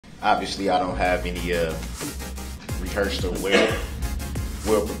Obviously, I don't have any rehearsed or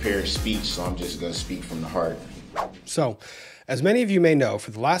well-prepared speech, so I'm just going to speak from the heart. So, as many of you may know,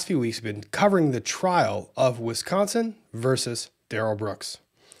 for the last few weeks, we've been covering the trial of Wisconsin versus Darrell Brooks.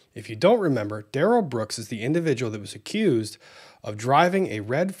 If you don't remember, Darrell Brooks is the individual that was accused of driving a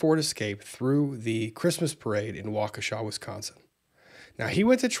red Ford Escape through the Christmas parade in Waukesha, Wisconsin. Now, he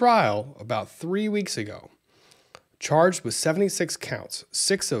went to trial about 3 weeks ago, charged with 76 counts,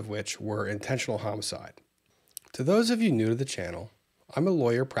 6 of which were intentional homicide. To those of you new to the channel, I'm a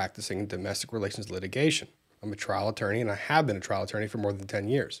lawyer practicing in domestic relations litigation. I'm a trial attorney, and I have been a trial attorney for more than 10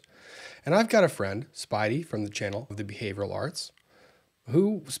 years. And I've got a friend, Spidey, from the channel of the Behavioral Arts,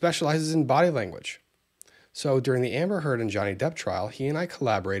 who specializes in body language. So during the Amber Heard and Johnny Depp trial, he and I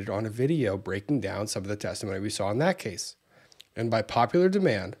collaborated on a video breaking down some of the testimony we saw in that case. And by popular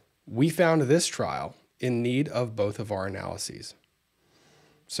demand, we found this trial in need of both of our analyses.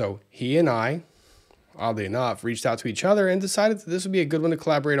 So he and I, oddly enough, reached out to each other and decided that this would be a good one to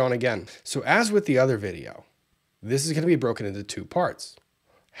collaborate on again. So as with the other video, this is going to be broken into 2 parts.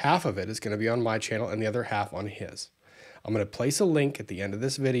 Half of it is going to be on my channel and the other half on his. I'm going to place a link at the end of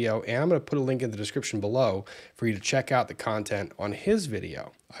this video, and I'm going to put a link in the description below for you to check out the content on his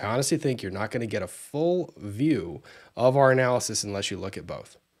video. I honestly think you're not going to get a full view of our analysis unless you look at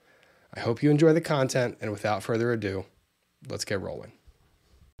both. I hope you enjoy the content, and without further ado, let's get rolling.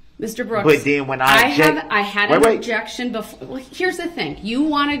 Mr. Brooks, but then when I had an objection before. Well, here's the thing. You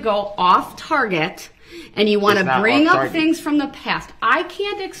want to go off target, and you want to bring up things from the past. I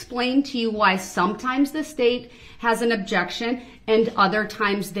can't explain to you why sometimes the state has an objection and other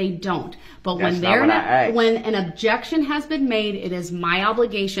times they don't. But when an objection has been made, it is my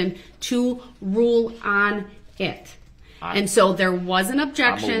obligation to rule on it. And so there was an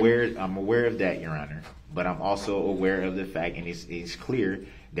objection. I'm aware of that, Your Honor. But I'm also aware of the fact, and it's clear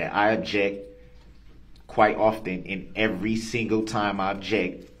that I object quite often, and every single time I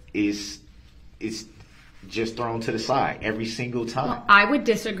object is just thrown to the side every single time. Well, I would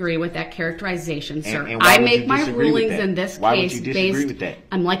disagree with that characterization, sir. And I make my rulings in this case. Why would you disagree with that?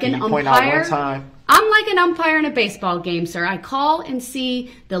 I'm like an umpire. I'm like an umpire in a baseball game, sir. I call and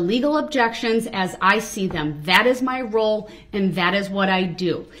see the legal objections as I see them. That is my role, and that is what I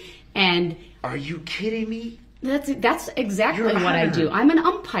do. And are you kidding me? That's exactly what I do. I'm an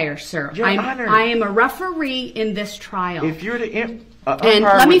umpire, sir. I am a referee in this trial. If you're the and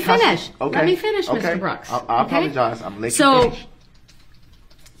let me finish. Okay. Let me finish, Mr. Brooks. I apologize. I'm letting you finish.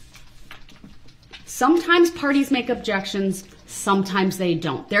 Sometimes parties make objections, sometimes they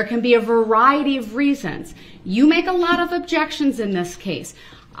don't. There can be a variety of reasons. You make a lot of objections in this case.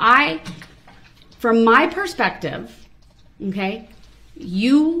 From my perspective, okay,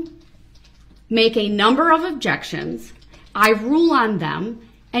 you make a number of objections, I rule on them,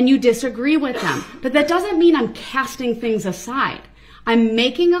 and you disagree with them. But that doesn't mean I'm casting things aside. I'm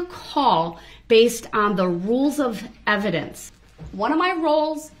making a call based on the rules of evidence. One of my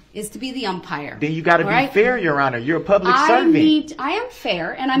roles is to be the umpire. Then you got to be fair, Your Honor. You're a public servant. I am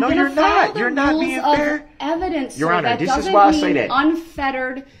fair, and I'm going to follow the rules of evidence. Your Honor, this is why I say that.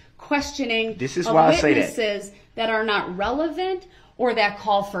 Unfettered questioning this is why of witnesses that are not relevant or that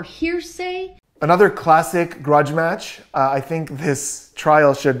call for hearsay. Another classic grudge match. I think this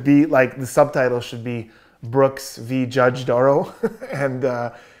trial should be, like, the subtitle should be Brooks v. Judge Darrow. And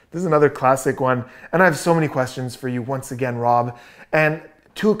this is another classic one. And I have so many questions for you once again, Rob. And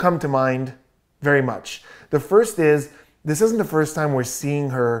 2 come to mind very much. The first is, this isn't the first time we're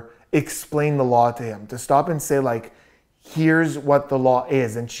seeing her explain the law to him, to stop and say, like, here's what the law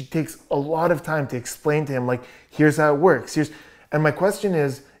is. And she takes a lot of time to explain to him, like, here's how it works. And my question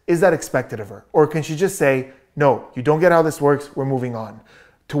is that expected of her? Or can she just say, no, you don't get how this works, we're moving on?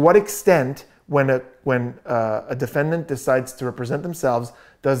 To what extent, when a defendant decides to represent themselves,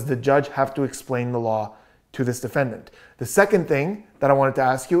 does the judge have to explain the law to this defendant? The second thing that I wanted to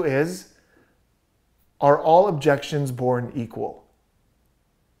ask you is, are all objections born equal?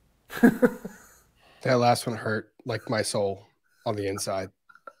 That last one hurt like my soul on the inside.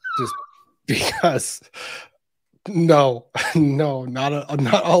 Just because no,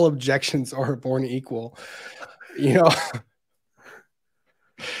 not all objections are born equal. You know,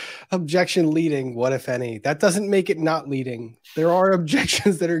 objection leading, what if any? That doesn't make it not leading. There are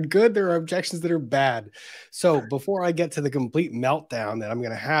objections that are good. There are objections that are bad. So before I get to the complete meltdown that I'm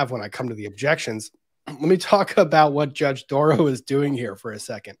going to have when I come to the objections, let me talk about what Judge Darrow is doing here for a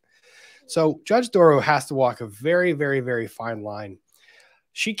second. So Judge Darrow has to walk a very, very, very fine line.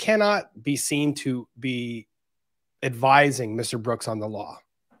 She cannot be seen to be advising Mr. Brooks on the law.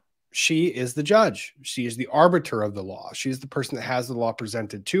 she is the judge. She is the arbiter of the law. She's the person that has the law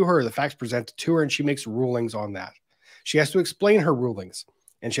presented to her, the facts presented to her, and she makes rulings on that. She has to explain her rulings,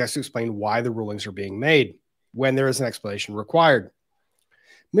 and she has to explain why the rulings are being made when there is an explanation required.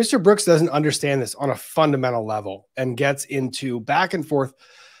 Mr. Brooks doesn't understand this on a fundamental level and gets into back and forth.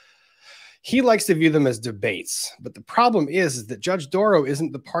 He likes to view them as debates, but the problem is that Judge Darrow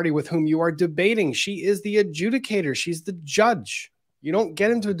isn't the party with whom you are debating. She is the adjudicator. She's the judge. You don't get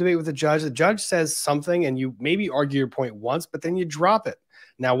into a debate with a judge. The judge says something and you maybe argue your point once, but then you drop it.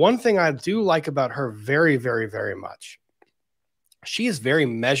 Now, one thing I do like about her very, very, very much, she is very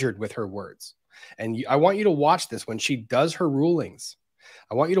measured with her words. And I want you to watch this when she does her rulings.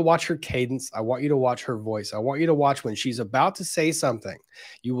 I want you to watch her cadence. I want you to watch her voice. I want you to watch when she's about to say something.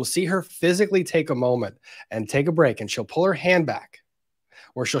 You will see her physically take a moment and take a break, and she'll pull her hand back,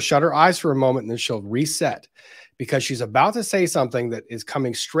 or she'll shut her eyes for a moment and then she'll reset, because she's about to say something that is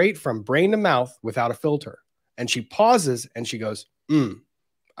coming straight from brain to mouth without a filter. And she pauses and she goes, I'm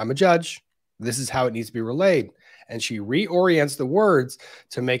a judge. This is how it needs to be relayed. And she reorients the words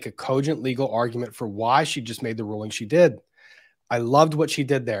to make a cogent legal argument for why she just made the ruling she did. I loved what she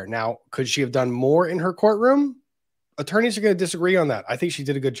did there. Now, could she have done more in her courtroom? Attorneys are going to disagree on that. I think she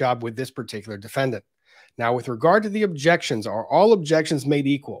did a good job with this particular defendant. Now, with regard to the objections, are all objections made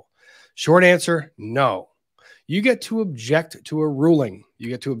equal? Short answer, no. You get to object to a ruling. You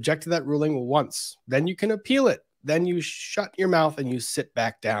get to object to that ruling once. Then you can appeal it. Then you shut your mouth and you sit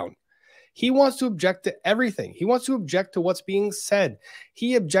back down. He wants to object to everything. He wants to object to what's being said.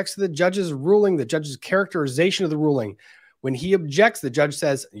 He objects to the judge's ruling, the judge's characterization of the ruling. When he objects, the judge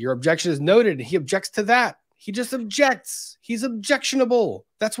says, your objection is noted. He objects to that. He just objects. He's objectionable.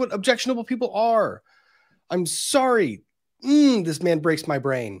 That's what objectionable people are. I'm sorry. This man breaks my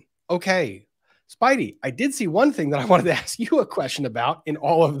brain. Okay. Spidey, I did see one thing that I wanted to ask you a question about in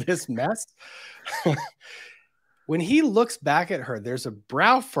all of this mess. When he looks back at her, there's a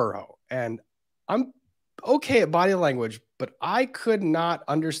brow furrow, and I'm okay at body language, but I could not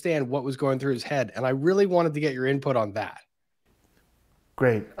understand what was going through his head, and I really wanted to get your input on that.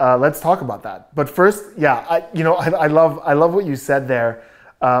 Great. Let's talk about that. But first, yeah, I love what you said there,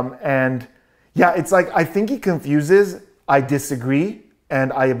 and yeah, it's like I think he confuses I disagree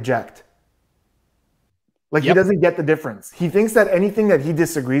and I object. Like He doesn't get the difference. He thinks that anything that he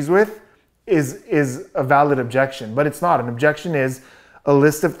disagrees with is a valid objection, but it's not. An objection is a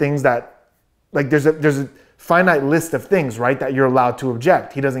list of things that, like, there's a finite list of things, right, that you're allowed to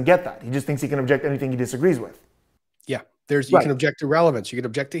object. He doesn't get that. He just thinks he can object anything he disagrees with. Yeah, you can object to relevance. You can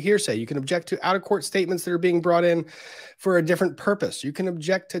object to hearsay. You can object to out-of-court statements that are being brought in for a different purpose. You can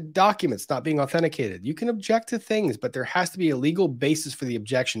object to documents not being authenticated. You can object to things, but there has to be a legal basis for the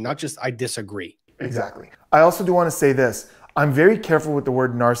objection, not just I disagree. Exactly. I also do want to say this. I'm very careful with the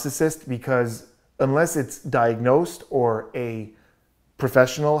word narcissist, because unless it's diagnosed or a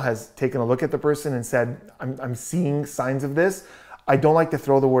professional has taken a look at the person and said, I'm seeing signs of this, I don't like to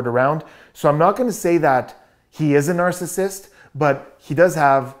throw the word around. So I'm not going to say that he is a narcissist, but he does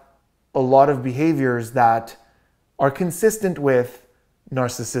have a lot of behaviors that are consistent with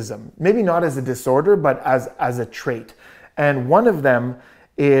narcissism. Maybe not as a disorder, but as a trait. And one of them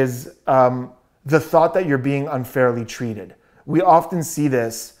is the thought that you're being unfairly treated. We often see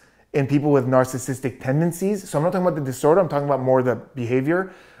this in people with narcissistic tendencies. So I'm not talking about the disorder, I'm talking about more the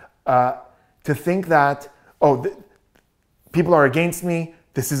behavior. To think that, people are against me,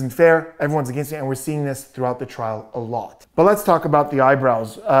 this isn't fair, everyone's against me, and we're seeing this throughout the trial a lot. But let's talk about the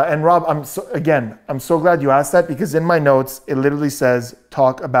eyebrows. And Rob, I'm so glad you asked that, because in my notes, it literally says,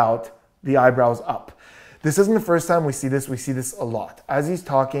 talk about the eyebrows up. This isn't the first time we see this a lot. As he's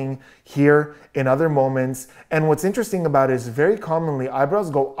talking here, in other moments, and what's interesting about it is very commonly eyebrows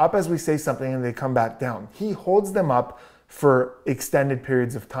go up as we say something and they come back down. He holds them up for extended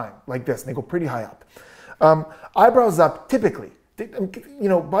periods of time, like this, and they go pretty high up. Eyebrows up, typically,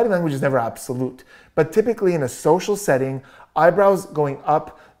 body language is never absolute, but typically in a social setting, eyebrows going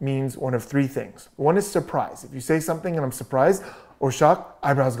up means one of three things. One is surprise. If you say something and I'm surprised or shocked,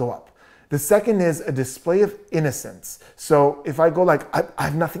 eyebrows go up. The second is a display of innocence. So if I go like, I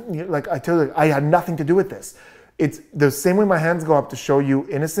have nothing, like I tell you, I had nothing to do with this. It's the same way my hands go up to show you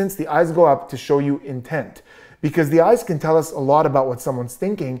innocence, the eyes go up to show you intent. Because the eyes can tell us a lot about what someone's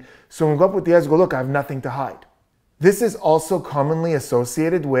thinking. So when we go up with the eyes, go, look, I have nothing to hide. This is also commonly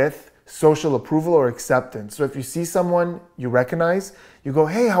associated with social approval or acceptance. So if you see someone you recognize, you go,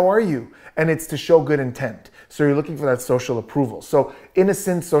 hey, how are you? And it's to show good intent. So you're looking for that social approval. So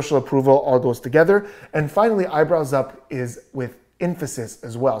innocence, social approval all goes together. And finally, eyebrows up is with emphasis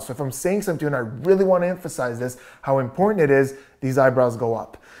as well. So if I'm saying something and I really want to emphasize this, how important it is, these eyebrows go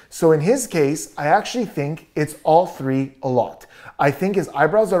up. So in his case, I actually think it's all three a lot. I think his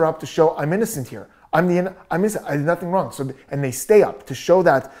eyebrows are up to show I'm innocent here. I'm innocent. I did nothing wrong. So, and they stay up to show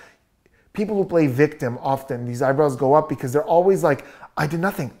that people who play victim often, these eyebrows go up because they're always like, I did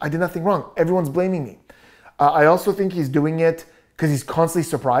nothing wrong. Everyone's blaming me. I also think he's doing it because he's constantly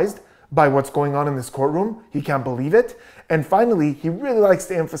surprised by what's going on in this courtroom. He can't believe it. And finally, he really likes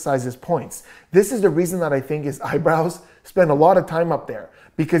to emphasize his points. This is the reason that I think his eyebrows spend a lot of time up there,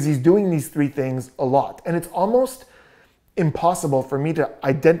 because he's doing these three things a lot. And it's almost impossible for me to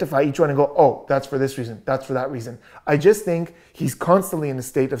identify each one and go, oh, that's for this reason, that's for that reason. I just think he's constantly in a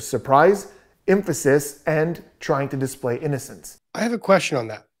state of surprise, emphasis, and trying to display innocence. I have a question on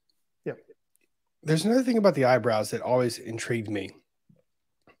that. Yeah. There's another thing about the eyebrows that always intrigued me.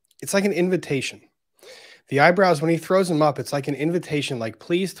 It's like an invitation. The eyebrows, when he throws them up, it's like an invitation, like,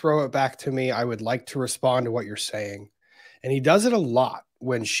 please throw it back to me. I would like to respond to what you're saying. And he does it a lot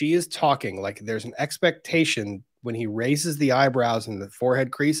when she is talking. Like, there's an expectation when he raises the eyebrows and the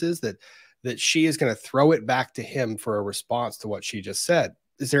forehead creases that she is going to throw it back to him for a response to what she just said.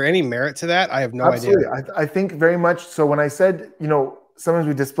 Is there any merit to that? I have no idea. I think very much so. When I said, sometimes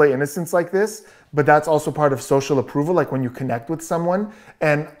we display innocence like this, but that's also part of social approval, like when you connect with someone.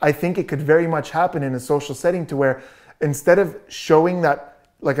 And I think it could very much happen in a social setting to where instead of showing that,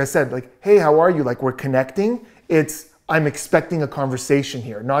 like I said, like, hey, how are you? Like, we're connecting. I'm expecting a conversation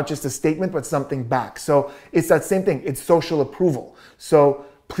here, not just a statement, but something back. So it's that same thing. It's social approval. So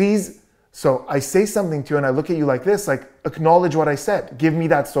please, so I say something to you and I look at you like this, like, acknowledge what I said. Give me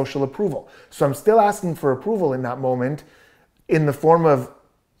that social approval. So I'm still asking for approval in that moment in the form of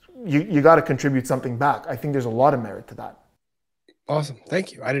you got to contribute something back. I think there's a lot of merit to that. Awesome.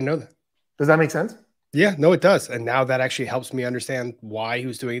 Thank you. I didn't know that. Does that make sense? Yeah, no, it does. And now that actually helps me understand why he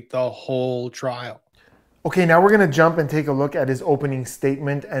was doing it the whole trial. Okay, now we're going to jump and take a look at his opening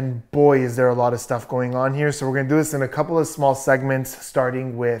statement. And boy, is there a lot of stuff going on here. So we're going to do this in a couple of small segments,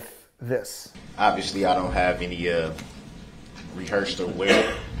 starting with this. Obviously, I don't have any rehearsed or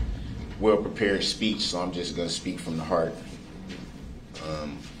well-prepared speech, so I'm just going to speak from the heart.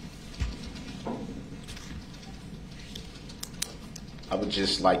 I would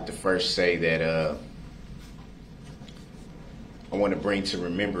just like to first say that I want to bring to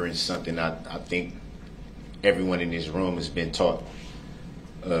remembrance something I think everyone in this room has been taught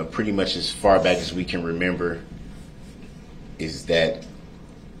pretty much as far back as we can remember, is that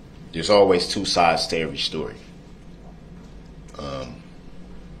there's always two sides to every story.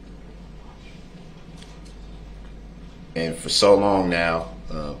 And for so long now,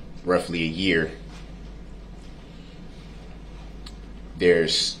 roughly a year,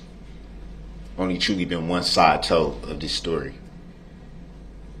 there's only truly been one side told of this story.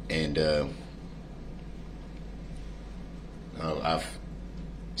 And I've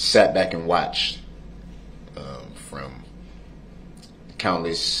sat back and watched from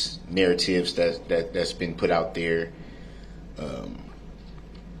countless narratives that's been put out there,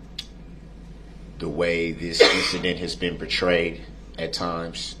 the way this incident has been portrayed at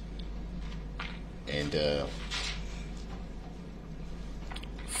times, and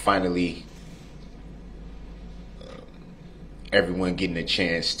finally everyone getting a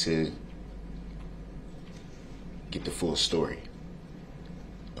chance to get the full story.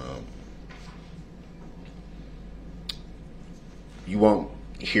 You won't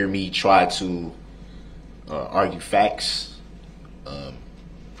hear me try to argue facts.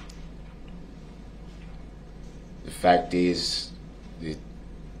 The fact is that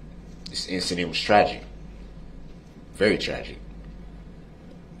this incident was tragic, very tragic.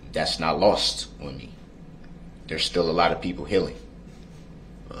 That's not lost on me. There's still a lot of people healing,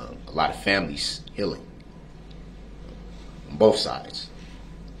 a lot of families healing on both sides.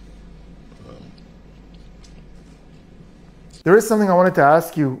 There is something I wanted to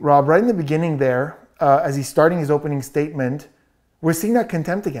ask you, Rob, right in the beginning there, as he's starting his opening statement, we're seeing that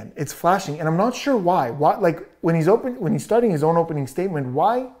contempt again. It's flashing, and I'm not sure why. Like when he's starting his own opening statement,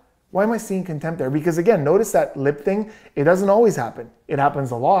 why am I seeing contempt there? Because again, notice that lip thing. It doesn't always happen. It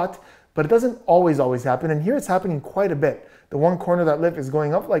happens a lot, but it doesn't always happen. And here it's happening quite a bit. The one corner of that lip is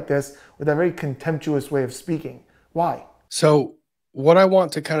going up like this with a very contemptuous way of speaking. Why? So what I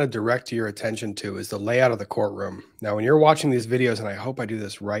want to kind of direct your attention to is the layout of the courtroom. Now, when you're watching these videos, and I hope I do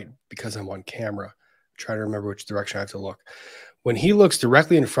this right because I'm on camera, I'm trying to remember which direction I have to look. When he looks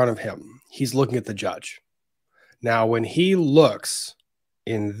directly in front of him, he's looking at the judge. Now, when he looks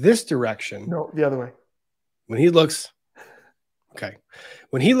in this direction. No, the other way. When he looks, okay.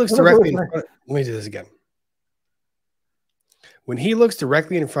 When he looks directly in front, let me do this again. When he looks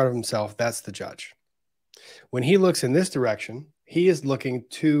directly in front of himself, that's the judge. When he looks in this direction, he is looking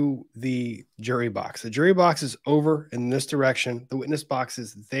to the jury box. The jury box is over in this direction. The witness box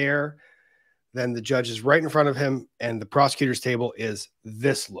is there. Then the judge is right in front of him, and the prosecutor's table is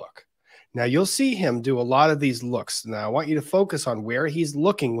this look. Now, you'll see him do a lot of these looks. Now, I want you to focus on where he's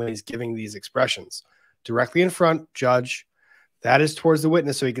looking when he's giving these expressions. Directly in front, judge. That is towards the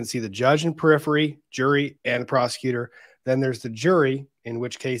witness, so he can see the judge in periphery, jury, and prosecutor. Then there's the jury, in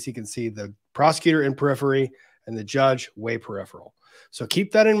which case he can see the prosecutor in periphery and the judge way peripheral. So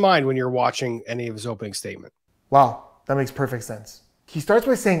keep that in mind when you're watching any of his opening statement. Wow, that makes perfect sense. He starts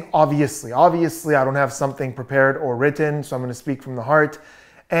by saying, obviously. Obviously, I don't have something prepared or written, so I'm going to speak from the heart.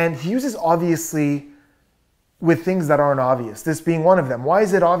 And he uses obviously with things that aren't obvious, this being one of them. Why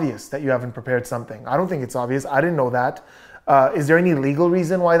is it obvious that you haven't prepared something? I don't think it's obvious. I didn't know that. Is there any legal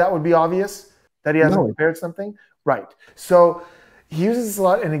reason why that would be obvious, that he hasn't prepared something? Right. So he uses this a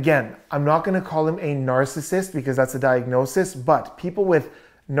lot. And again, I'm not going to call him a narcissist because that's a diagnosis, but people with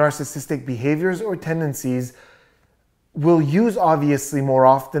narcissistic behaviors or tendencies will use obviously more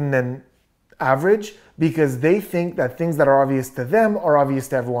often than average because they think that things that are obvious to them are obvious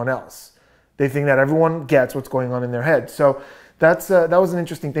to everyone else. They think that everyone gets what's going on in their head. So that was an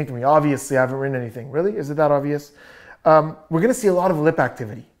interesting thing for me. Obviously, I haven't written anything. Really? Is it that obvious? We're going to see a lot of lip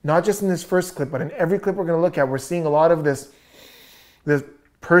activity, not just in this first clip, but in every clip we're going to look at. We're seeing a lot of this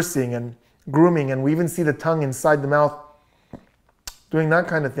pursing and grooming, and we even see the tongue inside the mouth doing that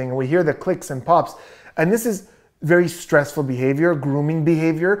kind of thing. And we hear the clicks and pops. And this is very stressful behavior, grooming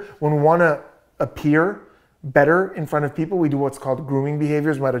behavior. When we want to appear better in front of people, we do what's called grooming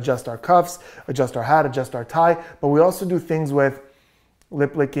behaviors. We might adjust our cuffs, adjust our hat, adjust our tie, but we also do things with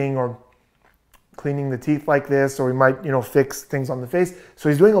lip licking or cleaning the teeth like this, or we might, fix things on the face. So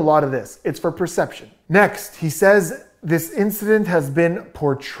he's doing a lot of this. It's for perception. Next, he says this incident has been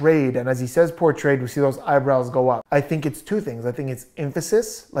portrayed. And as he says portrayed, we see those eyebrows go up. I think it's two things. I think it's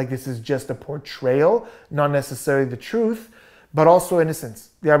emphasis, like this is just a portrayal, not necessarily the truth, but also innocence.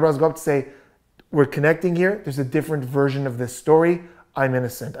 The eyebrows go up to say, we're connecting here. There's a different version of this story. I'm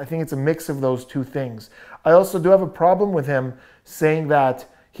innocent. I think it's a mix of those two things. I also do have a problem with him saying that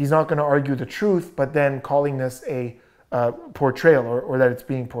he's not going to argue the truth, but then calling this a portrayal or that it's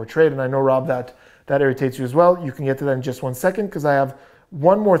being portrayed. And I know, Rob, that irritates you as well. You can get to that in just 1 second because I have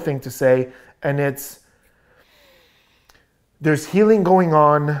one more thing to say, and it's there's healing going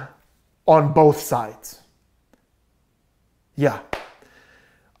on both sides. Yeah.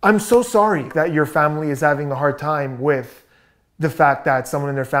 I'm so sorry that your family is having a hard time with the fact that someone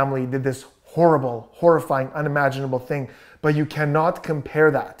in their family did this horrible, horrifying, unimaginable thing, but you cannot compare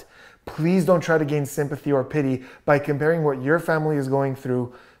that. Please don't try to gain sympathy or pity by comparing what your family is going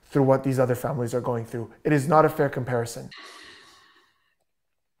through what these other families are going through. It is not a fair comparison.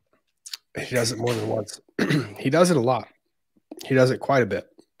 He does it more than once. He does it a lot. He does it quite a bit.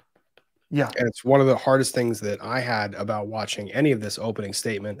 Yeah. And it's one of the hardest things that I had about watching any of this opening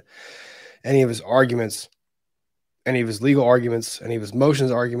statement, any of his arguments, any of his legal arguments, any of his motions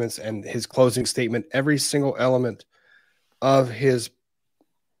arguments, and his closing statement, every single element of his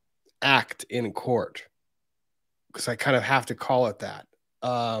act in court. Because I kind of have to call it that.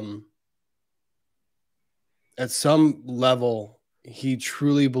 At some level, he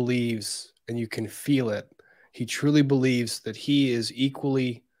truly believes, and you can feel it, he truly believes that he is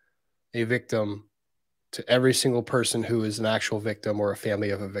equally a victim to every single person who is an actual victim or a family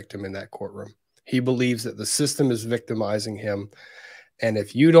of a victim in that courtroom. He believes that the system is victimizing him. And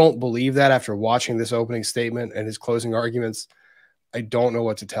if you don't believe that after watching this opening statement and his closing arguments, I don't know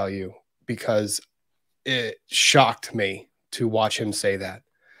what to tell you, because it shocked me to watch him say that.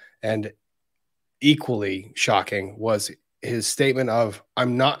 And equally shocking was his statement of,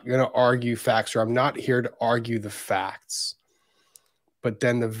 I'm not going to argue facts, or I'm not here to argue the facts. But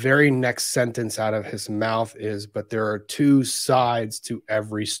then the very next sentence out of his mouth is, but there are two sides to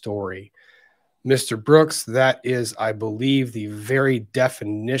every story. Mr. Brooks, that is, I believe, the very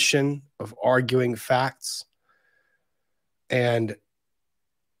definition of arguing facts. And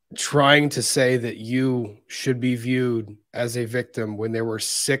trying to say that you should be viewed as a victim when there were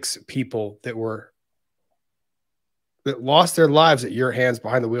 6 people that lost their lives at your hands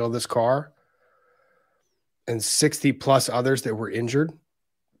behind the wheel of this car, and 60 plus others that were injured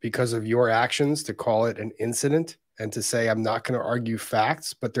because of your actions, to call it an incident and to say, I'm not going to argue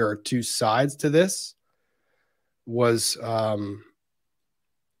facts, but there are two sides to this, was, that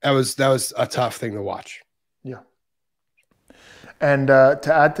was a tough thing to watch. Yeah. And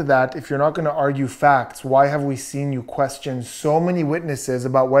to add to that, if you're not going to argue facts, why have we seen you question so many witnesses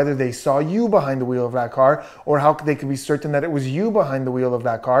about whether they saw you behind the wheel of that car, or how they could be certain that it was you behind the wheel of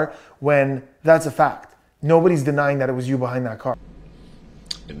that car when that's a fact? Nobody's denying that it was you behind that car.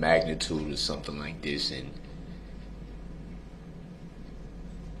 The magnitude of something like this, and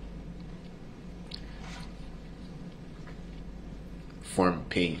form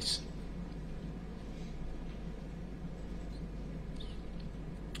opinions.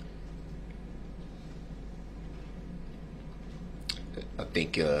 I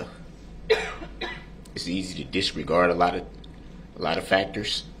think it's easy to disregard a lot of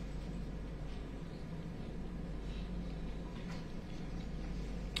factors.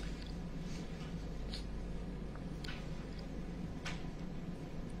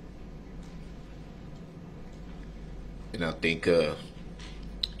 And I think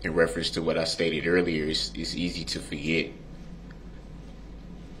in reference to what I stated earlier, it's easy to forget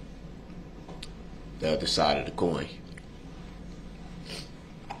the other side of the coin.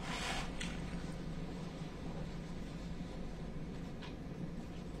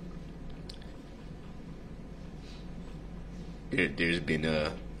 There's been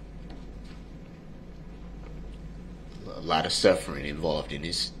a lot of suffering involved in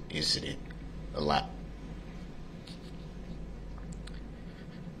this incident. A lot.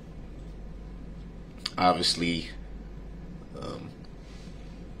 Obviously,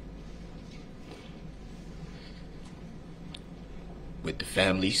 with the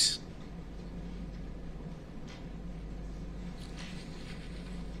families,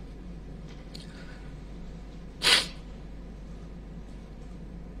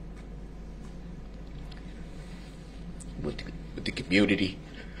 with the community,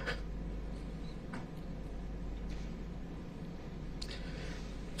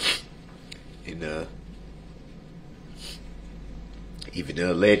 and even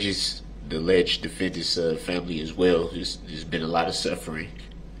the alleged defendant's family as well. There's been a lot of suffering.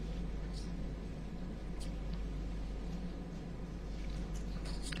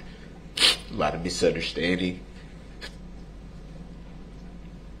 A lot of misunderstanding.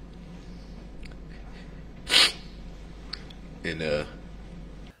 And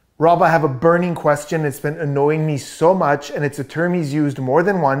Rob, I have a burning question. It's been annoying me so much, and it's a term he's used more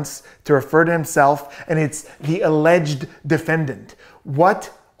than once to refer to himself, and it's the alleged defendant.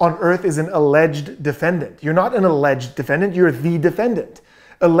 What on earth is an alleged defendant? You're not an alleged defendant, you're the defendant.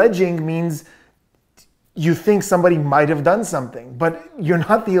 Alleging means you think somebody might have done something, but you're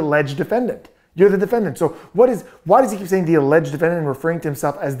not the alleged defendant. You're the defendant. So why does he keep saying the alleged defendant and referring to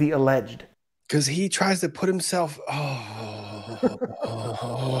himself as the alleged? Because he tries to put himself,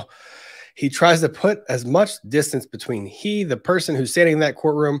 he tries to put as much distance between the person who's standing in that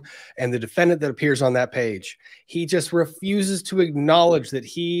courtroom, and the defendant that appears on that page. He just refuses to acknowledge that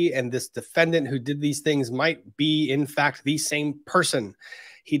he and this defendant who did these things might be, in fact, the same person.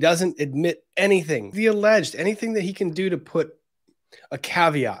 He doesn't admit anything. The alleged, anything that he can do to put a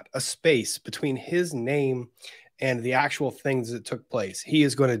caveat, a space between his name and the actual things that took place, he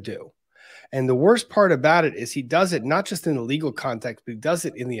is going to do. And the worst part about it is he does it not just in the legal context, but he does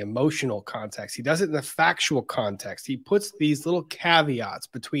it in the emotional context. He does it in the factual context. He puts these little caveats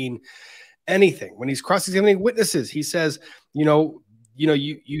between anything. When he's cross-examining witnesses, he says,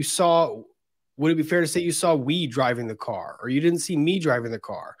 you saw, would it be fair to say you saw we driving the car, or you didn't see me driving the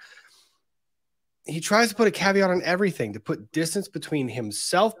car? He tries to put a caveat on everything to put distance between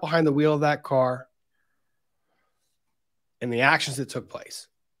himself behind the wheel of that car and the actions that took place.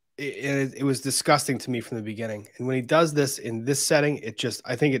 It was disgusting to me from the beginning. And when he does this in this setting,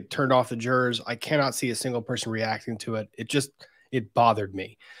 I think it turned off the jurors. I cannot see a single person reacting to it. It bothered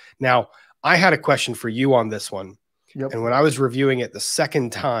me. Now, I had a question for you on this one. Yep. And when I was reviewing it the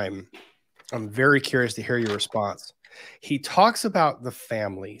second time, I'm very curious to hear your response. He talks about the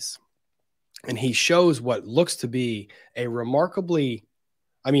families, and he shows what looks to be a remarkably,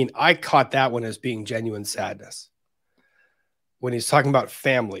 I caught that one as being genuine sadness when he's talking about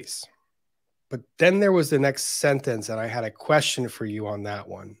families. But then there was the next sentence, and I had a question for you on that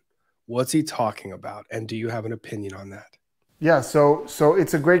one. What's he talking about? And do you have an opinion on that? Yeah, so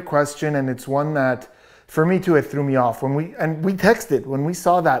it's a great question, and it's one that, for me too, it threw me off. We texted, when we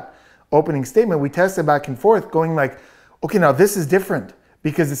saw that opening statement, we texted back and forth going like, okay, now this is different.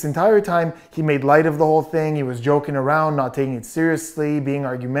 Because this entire time, he made light of the whole thing. He was joking around, not taking it seriously, being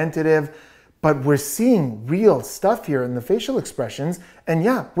argumentative. but we're seeing real stuff here in the facial expressions. And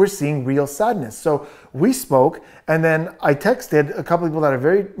yeah, we're seeing real sadness. So we spoke, and then I texted a couple people that I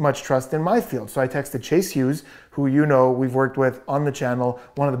very much trust in my field. So I texted Chase Hughes, who you know we've worked with on the channel,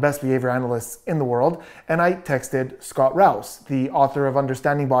 one of the best behavior analysts in the world. And I texted Scott Rouse, the author of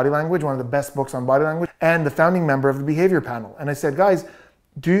Understanding Body Language, one of the best books on body language, and the founding member of the behavior panel. And I said, guys,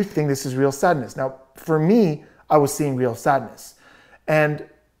 do you think this is real sadness? Now, for me, I was seeing real sadness. And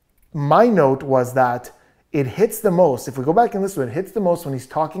my note was that it hits the most, if we go back and listen, it hits the most when he's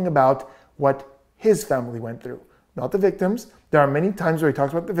talking about what his family went through, not the victims. There are many times where he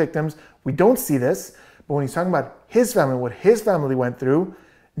talks about the victims. We don't see this, but when he's talking about his family, what his family went through,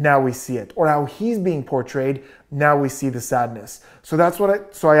 now we see it. Or how he's being portrayed, now we see the sadness. So that's what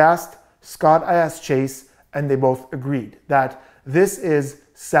I asked Scott, I asked Chase, and they both agreed that this is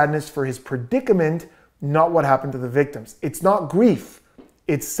sadness for his predicament, not what happened to the victims. It's not grief.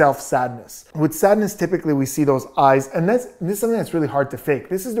 It's self-sadness. With sadness, typically we see those eyes, and this is something that's really hard to fake.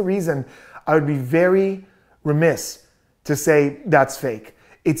 This is the reason I would be very remiss to say that's fake.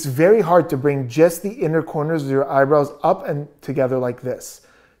 It's very hard to bring just the inner corners of your eyebrows up and together like this.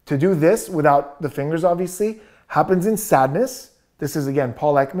 To do this without the fingers, obviously, happens in sadness. This is, again,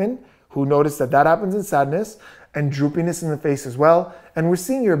 Paul Ekman, who noticed that happens in sadness, and droopiness in the face as well. And we're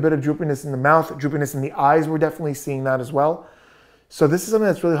seeing here a bit of droopiness in the mouth, droopiness in the eyes. We're definitely seeing that as well. So this is something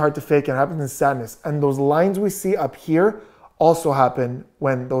that's really hard to fake, and happens in sadness. And those lines we see up here also happen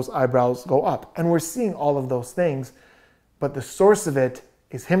when those eyebrows go up. And we're seeing all of those things, but the source of it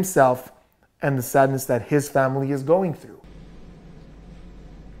is himself and the sadness that his family is going through.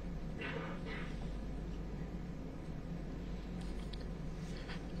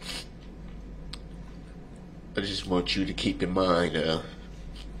 I just want you to keep in mind,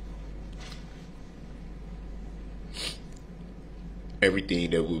 everything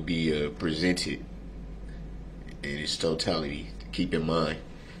that will be presented in its totality. Keep in mind.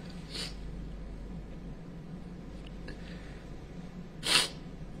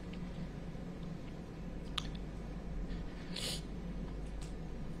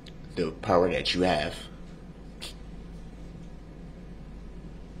 The power that you have.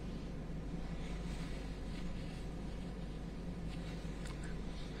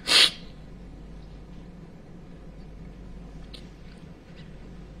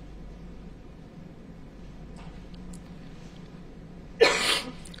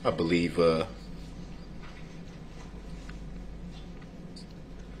 I believe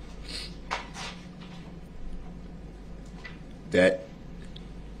that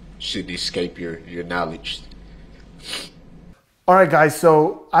should escape your knowledge. All right, guys,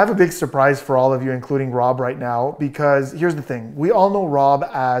 so I have a big surprise for all of you, including Rob right now, because here's the thing. We all know Rob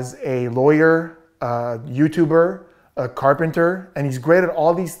as a lawyer, a YouTuber, a carpenter, and he's great at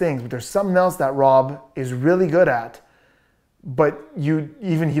all these things, but there's something else that Rob is really good at. But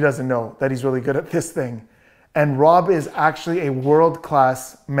even he doesn't know that he's really good at this thing. And Rob is actually a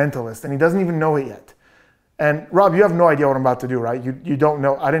world-class mentalist, and he doesn't even know it yet. And Rob, you have no idea what I'm about to do, right? You don't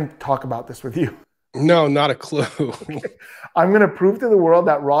know. I didn't talk about this with you. No, not a clue. I'm going to prove to the world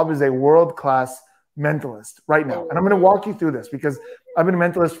that Rob is a world-class mentalist right now. And I'm going to walk you through this because I've been a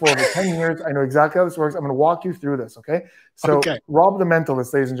mentalist for over 10 years. I know exactly how this works. I'm going to walk you through this, okay? So, okay. Rob the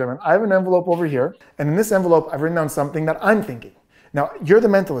mentalist, ladies and gentlemen, I have an envelope over here. And in this envelope, I've written down something that I'm thinking. Now, you're the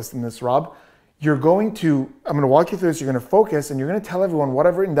mentalist in this, Rob. I'm going to walk you through this. You're going to focus, and you're going to tell everyone what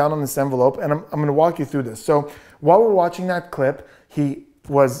I've written down on this envelope, and I'm going to walk you through this. So while we're watching that clip, he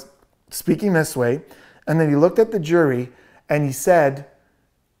was speaking this way, and then he looked at the jury, and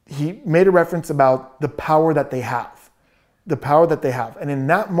he made a reference about the power that they have. The power that they have. And in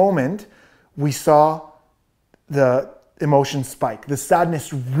that moment, we saw the emotion spike. The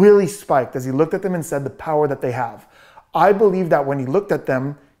sadness really spiked as he looked at them and said the power that they have. I believe that when he looked at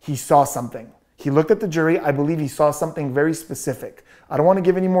them, he saw something. He looked at the jury. I believe he saw something very specific. I don't want to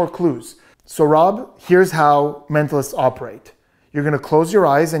give any more clues. So Rob, here's how mentalists operate. You're going to close your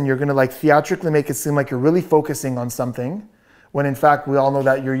eyes and you're going to like theatrically make it seem like you're really focusing on something, when in fact we all know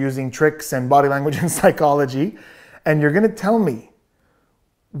that you're using tricks and body language and psychology. And you're going to tell me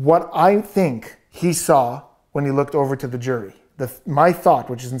what I think he saw when he looked over to the jury. My thought,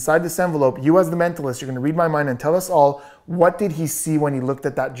 which is inside this envelope, you as the mentalist, you're going to read my mind and tell us all, what did he see when he looked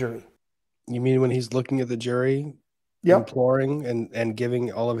at that jury? You mean when he's looking at the jury, yep, imploring and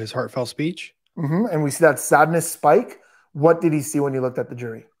giving all of his heartfelt speech? Mm-hmm. And we see that sadness spike. What did he see when he looked at the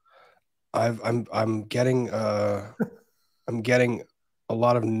jury? I'm getting I'm getting a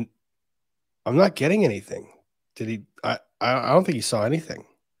lot of. I'm not getting anything. Did he? I don't think he saw anything.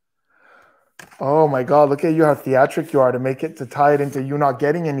 Oh my God, look at you, how theatric you are to tie it into you not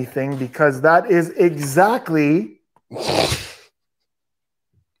getting anything, because that is exactly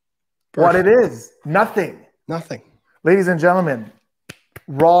what it is. Nothing. Nothing. Ladies and gentlemen,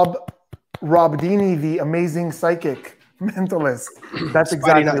 Rob Dini, the amazing psychic mentalist. That's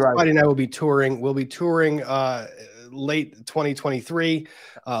exactly right. Spidey and I will be touring. We'll be touring late 2023.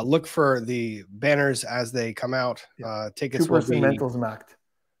 Look for the banners as they come out. Tickets will be Mentalism Act.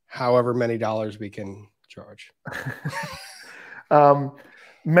 However many dollars we can charge.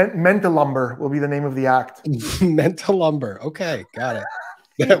 Mental Lumber will be the name of the act. Mental Lumber. Okay, got it.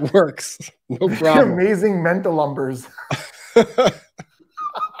 That works. No problem. Amazing mental lumbers.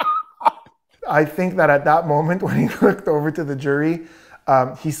 I think that at that moment when he looked over to the jury,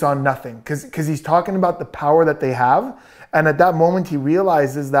 he saw nothing, because he's talking about the power that they have. And at that moment, he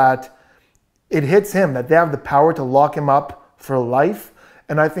realizes that it hits him, that they have the power to lock him up for life.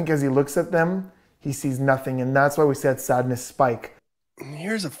 And I think as he looks at them, he sees nothing. And that's why we said sadness spike.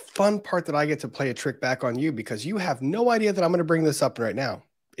 Here's a fun part that I get to play a trick back on you, because you have no idea that I'm going to bring this up right now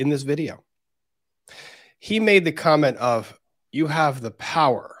in this video. He made the comment of, you have the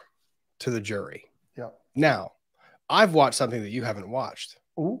power to the jury. Yeah. Now, I've watched something that you haven't watched.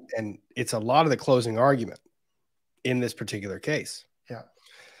 Ooh. And it's a lot of the closing argument in this particular case. Yeah.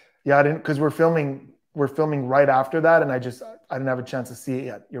 Yeah, I didn't, because we're filming right after that, and I didn't have a chance to see it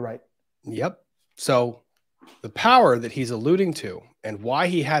yet. You're right. Yep. So the power that he's alluding to and why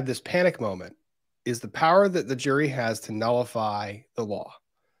he had this panic moment is the power that the jury has to nullify the law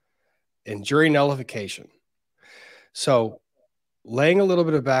and jury nullification. So laying a little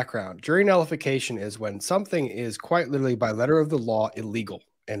bit of background, jury nullification is when something is quite literally by letter of the law illegal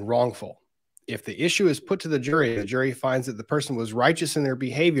and wrongful. If the issue is put to the jury finds that the person was righteous in their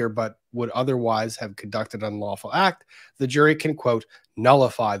behavior but would otherwise have conducted an unlawful act, the jury can, quote,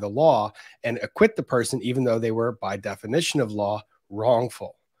 nullify the law and acquit the person even though they were, by definition of law,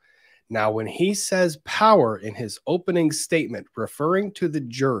 wrongful. Now, when he says power in his opening statement referring to the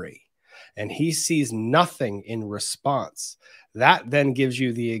jury, and he sees nothing in response, that then gives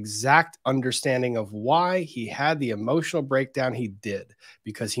you the exact understanding of why he had the emotional breakdown he did,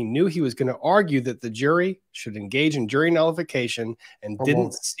 because he knew he was going to argue that the jury should engage in jury nullification and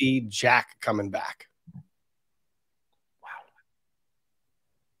didn't see Jack coming back.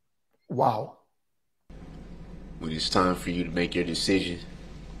 Wow. When it's time for you to make your decision,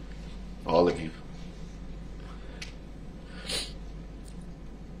 all of you,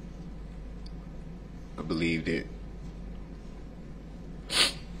 I believe that,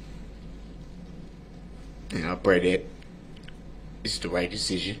 and I pray that it's the right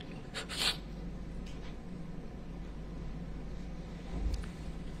decision.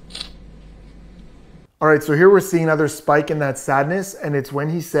 All right, so here we're seeing another spike in that sadness, and it's when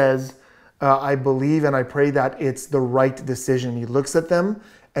he says, I believe and I pray that it's the right decision. He looks at them,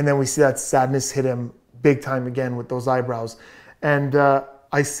 and then we see that sadness hit him big time again with those eyebrows. And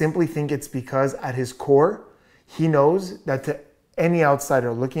I simply think it's because at his core, he knows that to any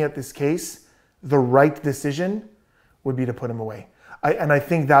outsider looking at this case, the right decision would be to put him away. And I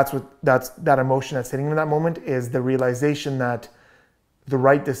think that's that emotion that's hitting him in that moment, is the realization that the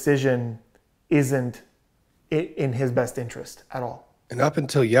right decision isn't in his best interest at all. And up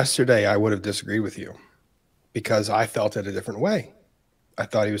until yesterday, I would have disagreed with you because I felt it a different way. I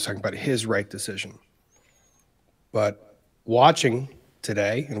thought he was talking about his right decision. But watching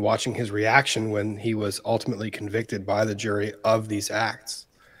today and watching his reaction when he was ultimately convicted by the jury of these acts,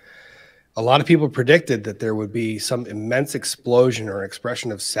 a lot of people predicted that there would be some immense explosion or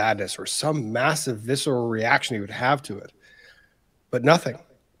expression of sadness or some massive visceral reaction he would have to it. But nothing.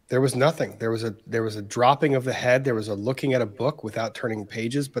 There was nothing. There was a dropping of the head. There was a looking at a book without turning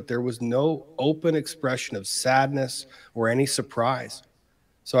pages, but there was no open expression of sadness or any surprise.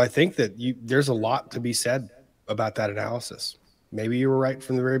 So I think that there's a lot to be said about that analysis. Maybe you were right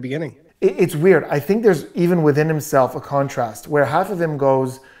from the very beginning. It's weird. I think there's even within himself a contrast where half of him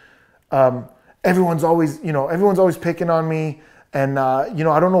goes, everyone's always picking on me, and I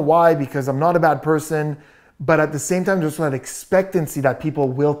don't know why, because I'm not a bad person. But at the same time, there's that expectancy that people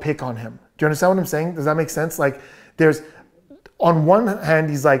will pick on him. Do you understand what I'm saying? Does that make sense? Like, there's, on one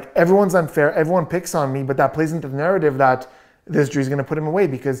hand, he's like, everyone's unfair, everyone picks on me, but that plays into the narrative that this jury's going to put him away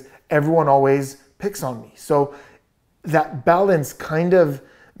because everyone always picks on me. So that balance kind of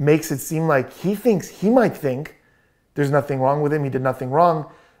makes it seem like he might think there's nothing wrong with him, he did nothing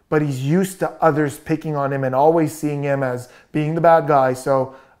wrong, but he's used to others picking on him and always seeing him as being the bad guy.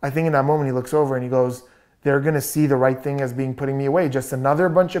 So I think in that moment he looks over and he goes, they're going to see the right thing as being putting me away. Just another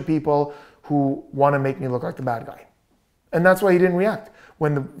bunch of people who want to make me look like the bad guy. And that's why he didn't react.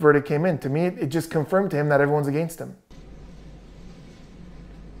 when the verdict came in. To me, it just confirmed to him that everyone's against him.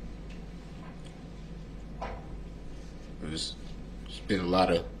 There's been a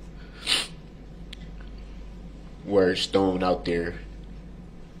lot of words thrown out there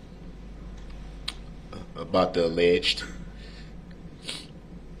about the alleged.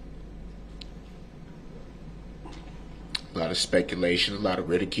 A lot of speculation, a lot of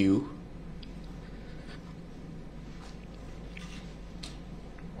ridicule.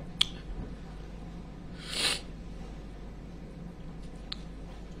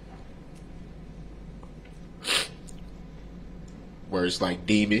 Words like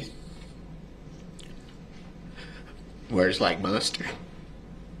demon. Words like monster.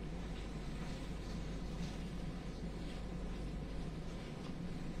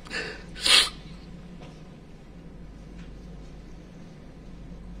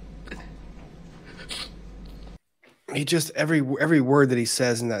 He just, every word that he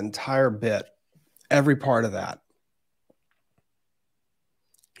says in that entire bit, every part of that,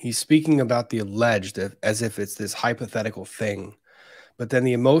 he's speaking about the alleged as if it's this hypothetical thing. But then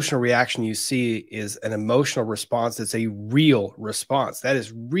the emotional reaction you see is an emotional response that's a real response. That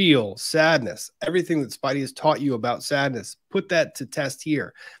is real sadness. Everything that Spidey has taught you about sadness, put that to test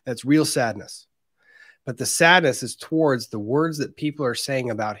here. That's real sadness. But the sadness is towards the words that people are saying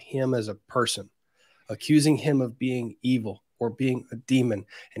about him as a person, accusing him of being evil or being a demon.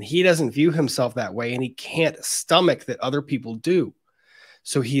 And he doesn't view himself that way, and he can't stomach that other people do.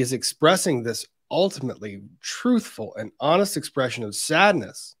 So he is expressing this ultimately truthful and honest expression of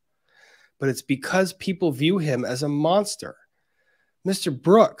sadness, but it's because people view him as a monster. Mr.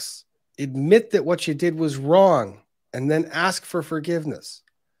 Brooks, admit that what you did was wrong and then ask for forgiveness.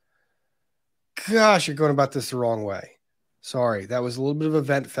 Gosh, you're going about this the wrong way. Sorry, that was a little bit of a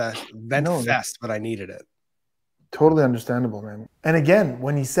vent fest, but I needed it. Totally understandable, man. And again,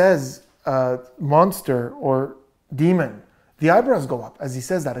 when he says monster or demon, the eyebrows go up as he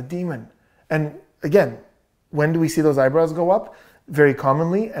says that, a demon. And again, when do we see those eyebrows go up? Very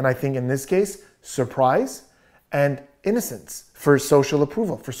commonly, and I think in this case, surprise and innocence for social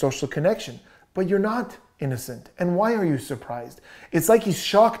approval, for social connection. But you're not innocent. And why are you surprised? It's like he's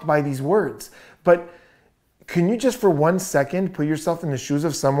shocked by these words. But can you just for 1 second put yourself in the shoes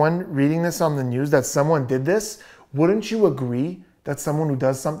of someone reading this on the news, that someone did this? Wouldn't you agree that someone who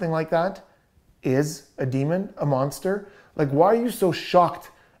does something like that is a demon, a monster? Like, why are you so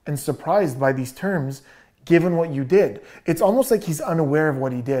shocked and surprised by these terms, given what you did? It's almost like he's unaware of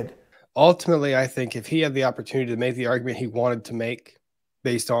what he did. Ultimately, I think if he had the opportunity to make the argument he wanted to make,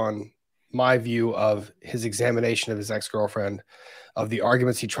 based on my view of his examination of his ex-girlfriend, of the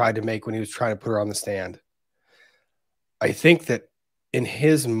arguments he tried to make when he was trying to put her on the stand, I think that in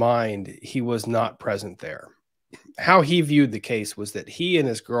his mind, he was not present there. How he viewed the case was that he and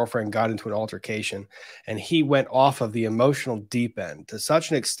his girlfriend got into an altercation, and he went off of the emotional deep end to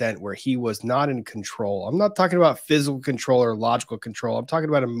such an extent where he was not in control. I'm not talking about physical control or logical control. I'm talking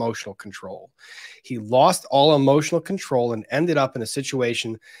about emotional control. He lost all emotional control and ended up in a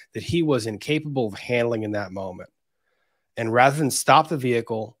situation that he was incapable of handling in that moment. And rather than stop the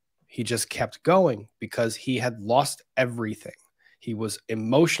vehicle, he just kept going because he had lost everything. He was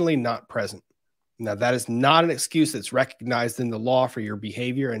emotionally not present. Now, that is not an excuse that's recognized in the law for your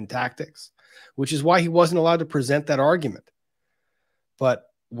behavior and tactics, which is why he wasn't allowed to present that argument. But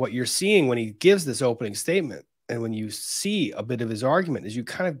what you're seeing when he gives this opening statement and when you see a bit of his argument is you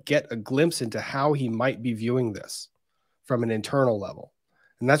kind of get a glimpse into how he might be viewing this from an internal level.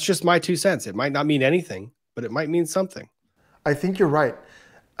 And that's just my 2 cents. It might not mean anything, but it might mean something. I think you're right.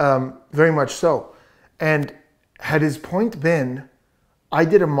 Very much so. And had his point been, I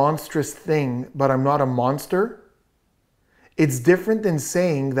did a monstrous thing, but I'm not a monster, it's different than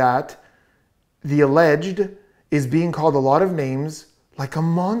saying that the alleged is being called a lot of names like a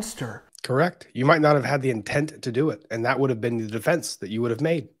monster. Correct. You might not have had the intent to do it, and that would have been the defense that you would have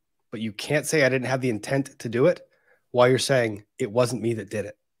made. But you can't say I didn't have the intent to do it while you're saying it wasn't me that did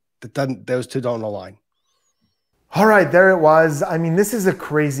it. Those two don't align. All right, there it was. I mean, this is a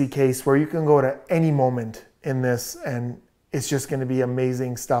crazy case where you can go to any moment in this and it's just going to be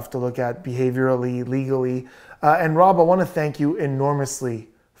amazing stuff to look at behaviorally, legally. And Rob, I want to thank you enormously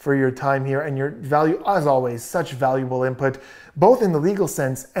for your time here and your value, as always, such valuable input, both in the legal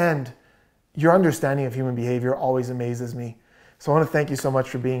sense and your understanding of human behavior always amazes me. So I want to thank you so much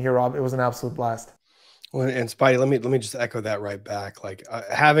for being here, Rob. It was an absolute blast. Well, and Spidey, let me just echo that right back. Like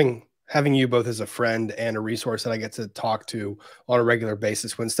having you both as a friend and a resource that I get to talk to on a regular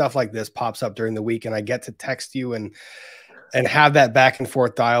basis when stuff like this pops up during the week, and I get to text you and have that back and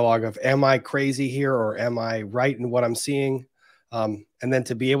forth dialogue of, am I crazy here or am I right in what I'm seeing? And then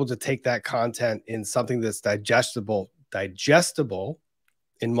to be able to take that content in something that's digestible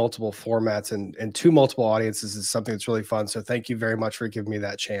in multiple formats and to multiple audiences is something that's really fun. So thank you very much for giving me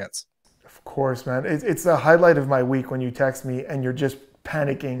that chance. Of course, man. It's the highlight of my week when you text me and you're just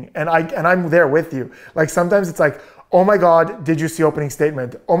panicking, and I'm there with you. Like sometimes it's like, oh my God, did you see opening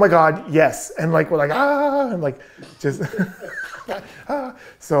statement? Oh my God, yes. And like we're like, and like just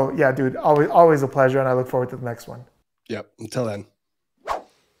So yeah, dude, always a pleasure, and I look forward to the next one. Yep. Until then.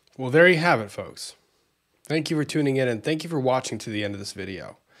 Well, there you have it, folks. Thank you for tuning in, and thank you for watching to the end of this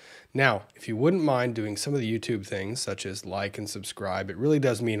video. Now, if you wouldn't mind doing some of the YouTube things, such as like and subscribe, it really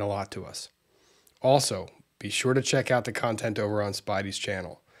does mean a lot to us. Also, be sure to check out the content over on Spidey's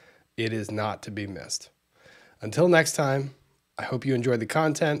channel. It is not to be missed. Until next time, I hope you enjoyed the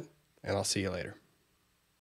content, and I'll see you later.